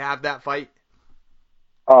didn't get to have that fight?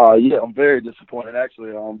 Yeah, I'm very disappointed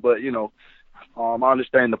actually. But I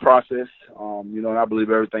understand the process. And I believe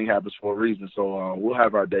everything happens for a reason. So we'll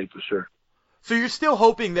have our day for sure. So you're still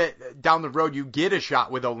hoping that down the road you get a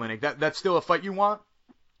shot with Oleinik. That's still a fight you want?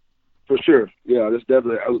 For sure. Yeah, that's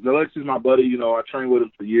definitely. Alexei's my buddy. I trained with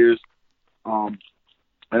him for years. And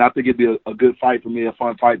I think it'd be a good fight for me, a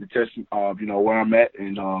fun fight to test, where I'm at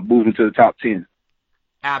and move into the top 10.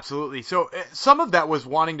 Absolutely. So some of that was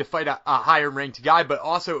wanting to fight a higher ranked guy, but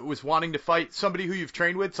also it was wanting to fight somebody who you've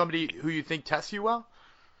trained with, somebody who you think tests you well?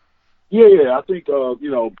 Yeah. I think,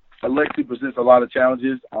 Alexei presents a lot of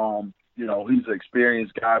challenges. He's an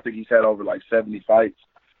experienced guy. I think he's had over like 70 fights.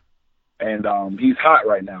 And he's hot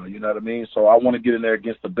right now, you know what I mean? So I want to get in there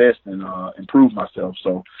against the best and improve myself.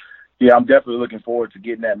 So, yeah, I'm definitely looking forward to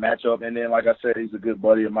getting that matchup. And then, like I said, he's a good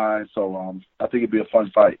buddy of mine. So I think it'd be a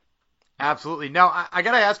fun fight. Absolutely. Now, I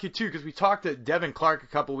got to ask you, too, because we talked to Devin Clark a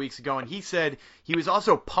couple weeks ago, and he said he was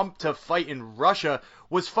also pumped to fight in Russia.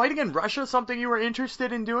 Was fighting in Russia something you were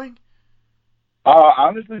interested in doing?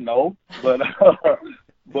 Honestly, no. But,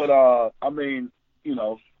 I mean,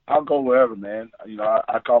 I'll go wherever, man.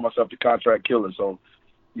 I call myself the contract killer. So,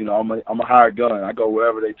 I'm a hired gun. I go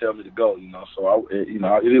wherever they tell me to go, So, it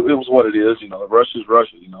was what it is. Russia's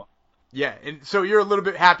Russia, Yeah, and so you're a little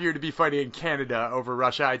bit happier to be fighting in Canada over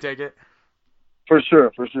Russia, I take it? For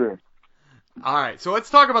sure. All right, so let's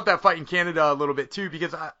talk about that fight in Canada a little bit too,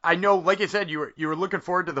 because I know, like I said, you were looking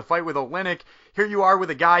forward to the fight with Oleinik. Here you are with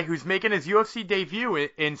a guy who's making his UFC debut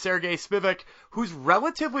in Sergey Spivak, who's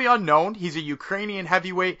relatively unknown. He's a Ukrainian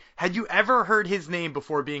heavyweight. Had you ever heard his name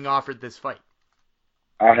before being offered this fight?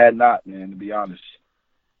 I had not, man, to be honest.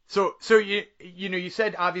 So you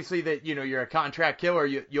said obviously that you're a contract killer.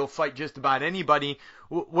 You'll fight just about anybody.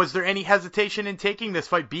 Was there any hesitation in taking this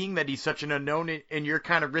fight, being that he's such an unknown, and you're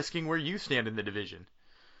kind of risking where you stand in the division?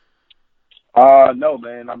 No,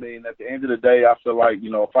 man. I mean, at the end of the day, I feel like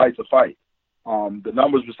a fight's a fight. The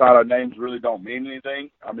numbers beside our names really don't mean anything.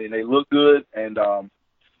 I mean, they look good, and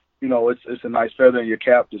you know, it's a nice feather in your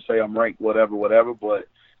cap to say I'm ranked whatever. But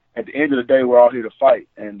at the end of the day, we're all here to fight.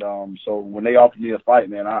 And so when they offer me a fight,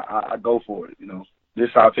 man, I go for it. You know, this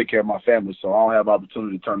is how I take care of my family, so I don't have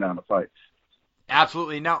opportunity to turn down the fight.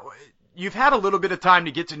 Absolutely. Now, you've had a little bit of time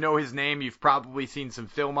to get to know his name. You've probably seen some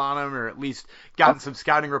film on him, or at least gotten some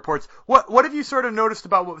scouting reports. What have you sort of noticed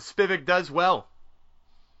about what Spivak does well?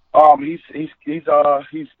 He's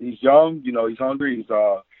young. You know, he's hungry.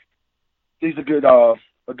 He's a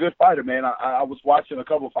good fighter, man. I was watching a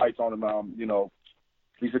couple fights on him. You know,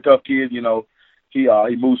 he's a tough kid. You know, he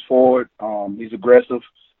moves forward. He's aggressive.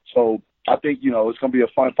 So I think, you know, it's going to be a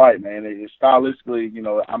fun fight, man. It's stylistically, you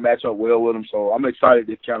know, I match up well with him. So I'm excited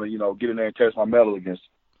to kind of, you know, get in there and test my mettle against him.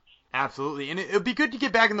 Absolutely. And it would be good to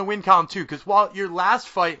get back in the win column, too, because while your last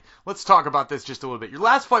fight, let's talk about this just a little bit. Your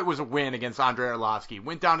last fight was a win against Andrei Arlovski.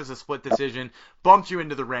 Went down as a split decision, bumped you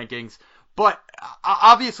into the rankings. But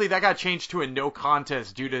obviously that got changed to a no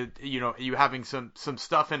contest due to, you know, you having some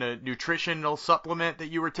stuff in a nutritional supplement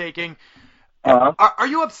that you were taking. Uh-huh. Are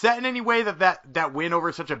you upset in any way that win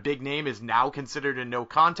over such a big name is now considered a no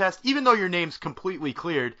contest, even though your name's completely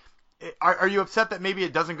cleared? Are you upset that maybe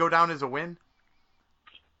it doesn't go down as a win?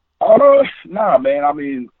 Nah, man. I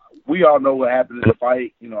mean, we all know what happened in the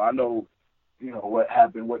fight. You know, I know, you know, what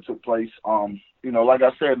happened, what took place. You know, like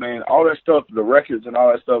I said, man, all that stuff, the records and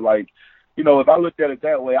all that stuff, like, you know, if I looked at it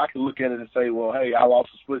that way, I could look at it and say, well, hey, I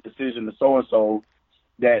lost a split decision to so-and-so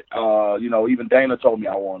that, you know, even Dana told me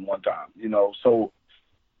I won one time, you know. So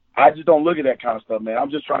I just don't look at that kind of stuff, man.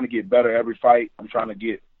 I'm just trying to get better every fight. I'm trying to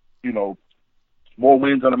get, you know, more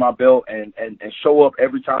wins under my belt and show up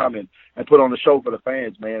every time and put on the show for the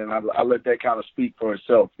fans, man. And I let that kind of speak for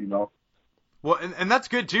itself, you know. Well, and that's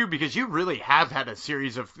good, too, because you really have had a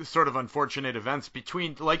series of sort of unfortunate events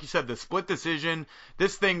between, like you said, the split decision,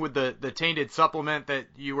 this thing with the tainted supplement that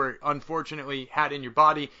you were unfortunately had in your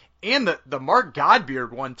body, and the Mark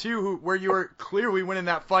Godbeard one, too, where you were clearly winning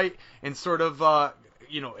that fight and sort of,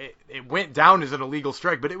 you know, it went down as an illegal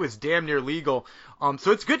strike, but it was damn near legal.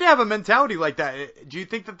 So it's good to have a mentality like that. Do you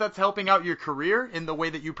think that that's helping out your career in the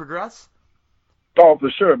way that you progress? Oh,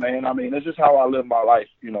 for sure, man. I mean, it's just how I live my life,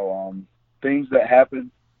 you know. Things that happen,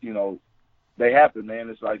 you know, they happen, man.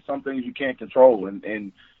 It's like some things you can't control.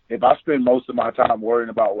 And if I spend most of my time worrying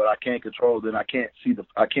about what I can't control, then I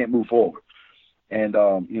can't move forward. And,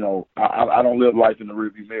 you know, I don't live life in the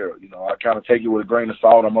rearview mirror. You know, I kind of take it with a grain of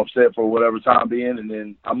salt. I'm upset for whatever time being, and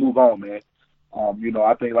then I move on, man. You know,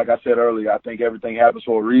 I think, like I said earlier, I think everything happens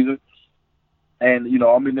for a reason. And, you know,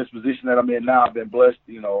 I'm in this position that I'm in now. I've been blessed.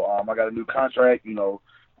 You know, I got a new contract. You know,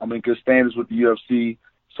 I'm in good standards with the UFC.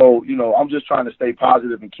 So, you know, I'm just trying to stay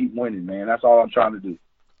positive and keep winning, man. That's all I'm trying to do.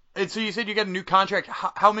 And so you said you got a new contract.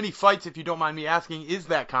 How many fights, if you don't mind me asking, is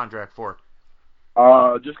that contract for?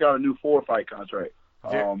 Just got a new 4-fight contract.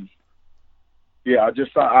 Yeah,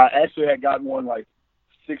 I actually had gotten one like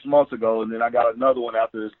 6 months ago, and then I got another one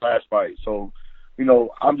after this last fight. So, you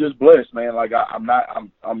know, I'm just blessed, man. Like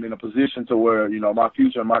I'm in a position to where, you know, my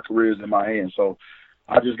future and my career is in my hands. So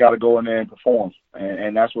I just got to go in there and perform,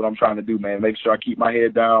 and that's what I'm trying to do, man. Make sure I keep my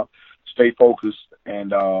head down, stay focused,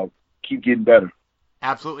 and keep getting better.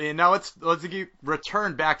 Absolutely. And now let's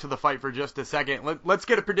return back to the fight for just a second. Let's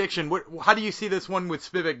get a prediction. How do you see this one with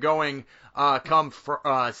Spivak going come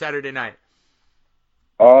Saturday night?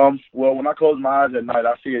 Well, when I close my eyes at night,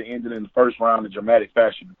 I see it ending in the first round in dramatic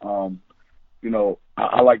fashion. You know,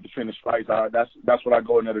 I like to finish fights. That's what I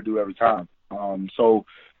go in there to do every time. So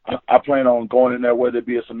I plan on going in there, whether it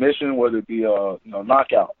be a submission, whether it be a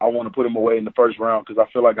knockout. I want to put him away in the first round because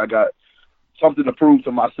I feel like I got something to prove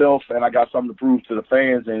to myself and I got something to prove to the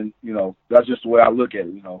fans, and, you know, that's just the way I look at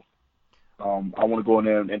it, you know. I want to go in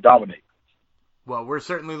there and dominate. Well, we're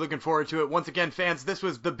certainly looking forward to it. Once again, fans, this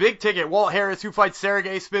was the big ticket. Walt Harris, who fights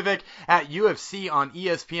Sergey Spivak at UFC on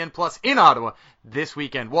ESPN Plus in Ottawa this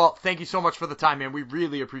weekend. Walt, thank you so much for the time, man. We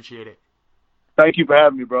really appreciate it. Thank you for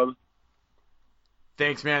having me, brother.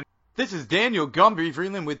 Thanks, man. This is Daniel Gumby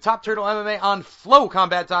Freeland with Top Turtle MMA on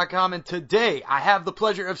FlowCombat.com, and today I have the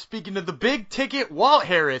pleasure of speaking to the big ticket Walt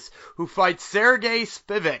Harris, who fights Sergey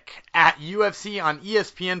Spivak at UFC on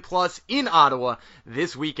ESPN Plus in Ottawa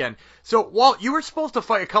this weekend. So, Walt, you were supposed to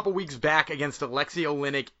fight a couple weeks back against Alexei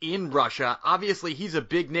Oleinik in Russia. Obviously, he's a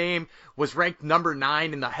big name, was ranked number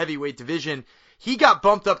 9 in the heavyweight division. He got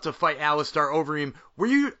bumped up to fight Alistair Overeem. Were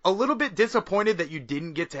you a little bit disappointed that you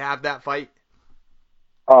didn't get to have that fight?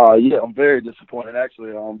 Yeah, I'm very disappointed,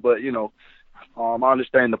 actually. But, you know, I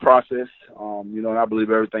understand the process, you know, and I believe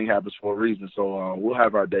everything happens for a reason. So we'll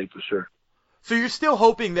have our day for sure. So you're still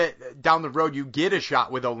hoping that down the road you get a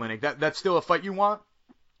shot with Oleinik? That's still a fight you want?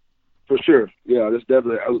 For sure. Yeah, that's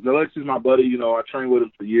definitely. Alexi's my buddy. You know, I trained with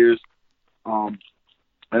him for years.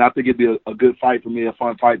 And I think it'd be a good fight for me, a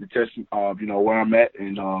fun fight to test, you know, where I'm at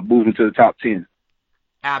and move into the top 10.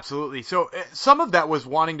 Absolutely. So some of that was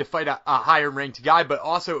wanting to fight a higher ranked guy, but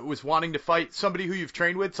also it was wanting to fight somebody who you've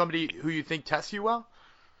trained with, somebody who you think tests you well?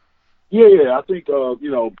 Yeah. I think,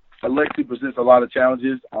 you know, Alexi presents a lot of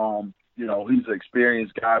challenges. You know, he's an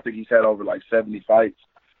experienced guy. I think he's had over like 70 fights.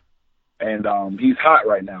 And he's hot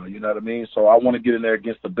right now, you know what I mean? So I want to get in there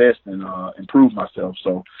against the best and improve myself.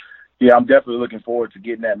 So, yeah, I'm definitely looking forward to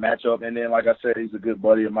getting that matchup. And then, like I said, he's a good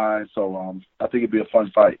buddy of mine. So I think it'd be a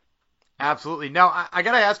fun fight. Absolutely. Now, I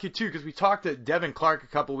got to ask you, too, because we talked to Devin Clark a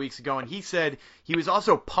couple weeks ago, and he said he was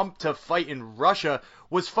also pumped to fight in Russia.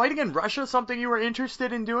 Was fighting in Russia something you were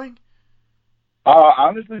interested in doing?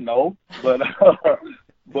 Honestly, no. But,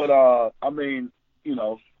 I mean, you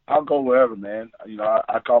know, I'll go wherever, man. You know,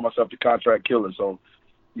 I call myself the contract killer. So,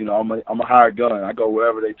 you know, I'm a hired gun. I go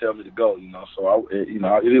wherever they tell me to go, you know. So, it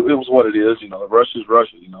was what it is. You know, Russia's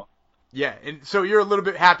Russia, you know. Yeah, and so you're a little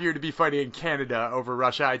bit happier to be fighting in Canada over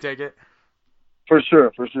Russia, I take it? For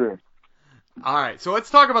sure. All right, so let's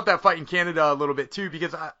talk about that fight in Canada a little bit too,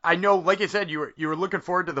 because I know, like I said, you were looking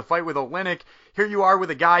forward to the fight with Oleinik. Here you are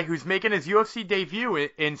with a guy who's making his UFC debut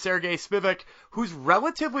in Sergey Spivak, who's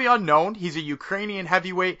relatively unknown. He's a Ukrainian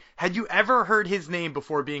heavyweight. Had you ever heard his name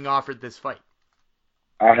before being offered this fight?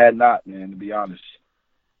 I had not, man, to be honest.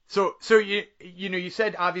 So you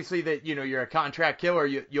said obviously that you're a contract killer.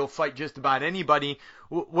 You'll fight just about anybody.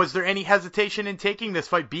 Was there any hesitation in taking this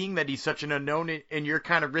fight, being that he's such an unknown, and you're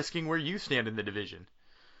kind of risking where you stand in the division?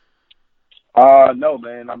 No,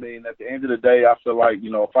 man. I mean, at the end of the day, I feel like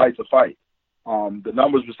a fight's a fight. The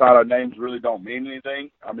numbers beside our names really don't mean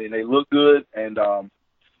anything. I mean, they look good, and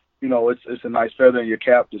it's a nice feather in your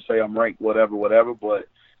cap to say I'm ranked whatever. But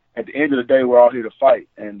at the end of the day, we're all here to fight.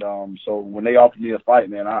 And so when they offer me a fight,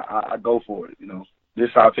 man, I go for it. You know, this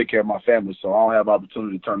is how I take care of my family, so I don't have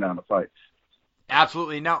opportunity to turn down the fight.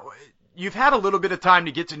 Absolutely. Now, you've had a little bit of time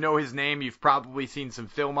to get to know his name. You've probably seen some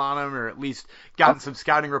film on him, or at least gotten some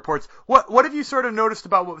scouting reports. What have you sort of noticed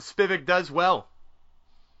about what Spivak does well?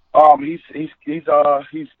 He's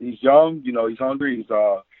young. You know, he's hungry.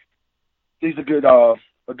 He's a good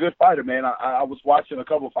fighter, man. I was watching a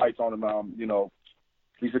couple fights on him.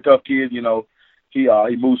 He's a tough kid. He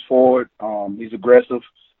moves forward. He's aggressive.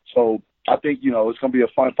 So I think it's gonna be a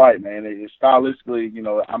fun fight, man. It's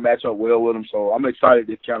stylistically, I match up well with him. So I'm excited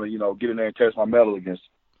to kind of get in there and test my mettle against him.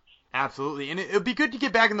 Absolutely. And it would be good to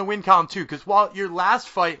get back in the win column, too, because while your last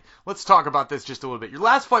fight, let's talk about this just a little bit. Your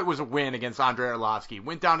last fight was a win against Andrei Arlovsky.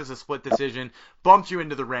 Went down as a split decision, bumped you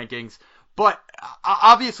into the rankings. But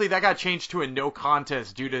obviously that got changed to a no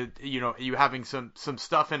contest due to, you having some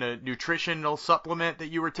stuff in a nutritional supplement that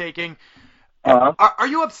you were taking. Uh-huh. Are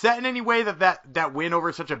you upset in any way that win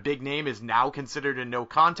over such a big name is now considered a no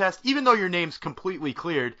contest, even though your name's completely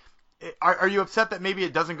cleared? Are you upset that maybe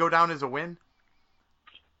it doesn't go down as a win?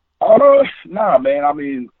 Nah, man. I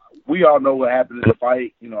mean, we all know what happened in the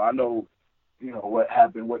fight. I know, what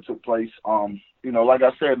happened, what took place. Like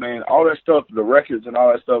I said, man, all that stuff, the records and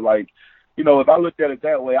all that stuff, like, if I looked at it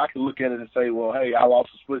that way, I could look at it and say, well, hey, I lost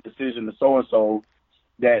a split decision to so-and-so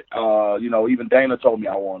that, even Dana told me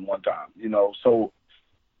I won one time, So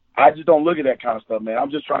I just don't look at that kind of stuff, man.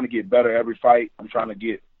 I'm just trying to get better every fight. I'm trying to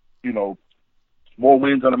get, more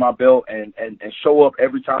wins under my belt and show up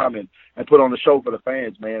every time and put on the show for the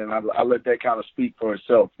fans, man. And I let that kind of speak for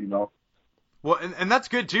itself, Well, and that's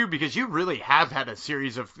good, too, because you really have had a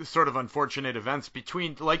series of sort of unfortunate events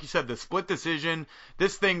between, like you said, the split decision,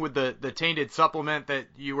 this thing with the tainted supplement that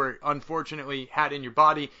you were unfortunately had in your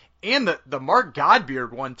body, and the Mark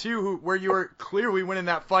Godbeard one, too, where you were clearly winning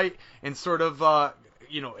that fight and sort of,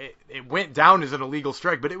 it went down as an illegal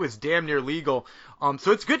strike, but it was damn near legal.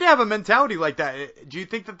 So it's good to have a mentality like that. Do you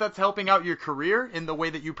think that that's helping out your career in the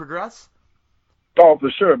way that you progress? Oh,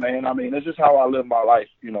 for sure, man. I mean, it's just how I live my life,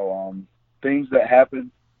 things that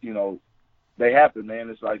happen, they happen, man.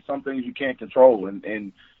 It's like some things you can't control.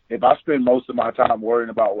 And if I spend most of my time worrying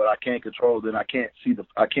about what I can't control, then I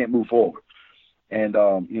can't move forward. And,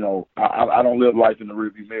 I don't live life in the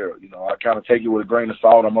rearview mirror. I kind of take it with a grain of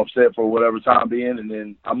salt. I'm upset for whatever time being, and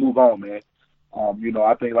then I move on, man.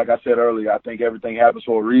 I think, like I said earlier, I think everything happens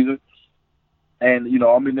for a reason. And,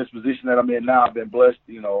 I'm in this position that I'm in now. I've been blessed.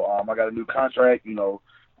 I got a new contract.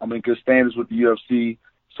 I'm in good standards with the UFC.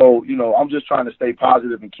 So, I'm just trying to stay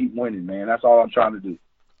positive and keep winning, man. That's all I'm trying to do.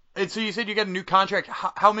 And so you said you got a new contract.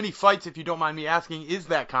 How many fights, if you don't mind me asking, is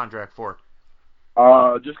that contract for?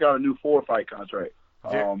 Just got a new 4-fight contract.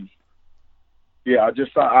 I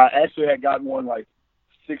actually had gotten one like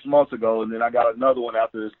 6 months ago, and then I got another one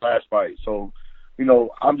after this last fight. So, you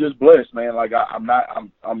know, I'm just blessed, man. Like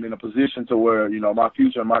I'm in a position to where, you know, my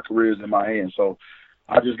future and my career is in my hands. So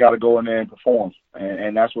I just got to go in there and perform,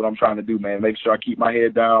 and that's what I'm trying to do, man. Make sure I keep my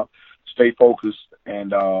head down, stay focused,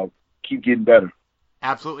 and keep getting better.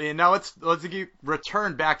 Absolutely. And now let's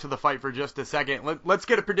return back to the fight for just a second. Let's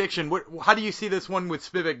get a prediction. How do you see this one with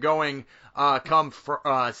Spivak going come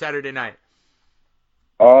Saturday night?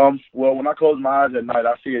 Well, when I close my eyes at night,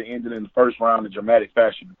 I see it ending in the first round in dramatic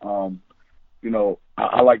fashion. You know,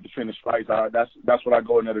 I like to finish fights. That's what I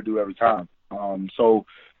go in there to do every time. So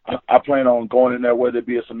I plan on going in there, whether it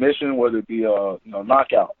be a submission, whether it be a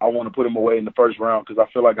knockout. I want to put him away in the first round because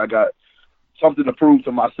I feel like I got something to prove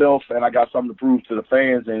to myself, and I got something to prove to the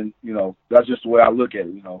fans, and, you know, that's just the way I look at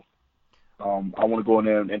it, you know. I want to go in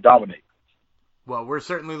there and dominate. Well, we're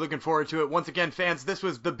certainly looking forward to it. Once again, fans, this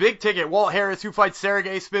was the big ticket. Walt Harris, who fights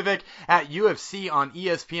Sergey Spivak at UFC on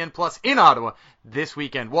ESPN Plus in Ottawa this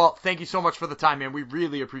weekend. Walt, thank you so much for the time, man. We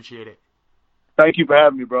really appreciate it. Thank you for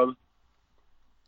having me, brother.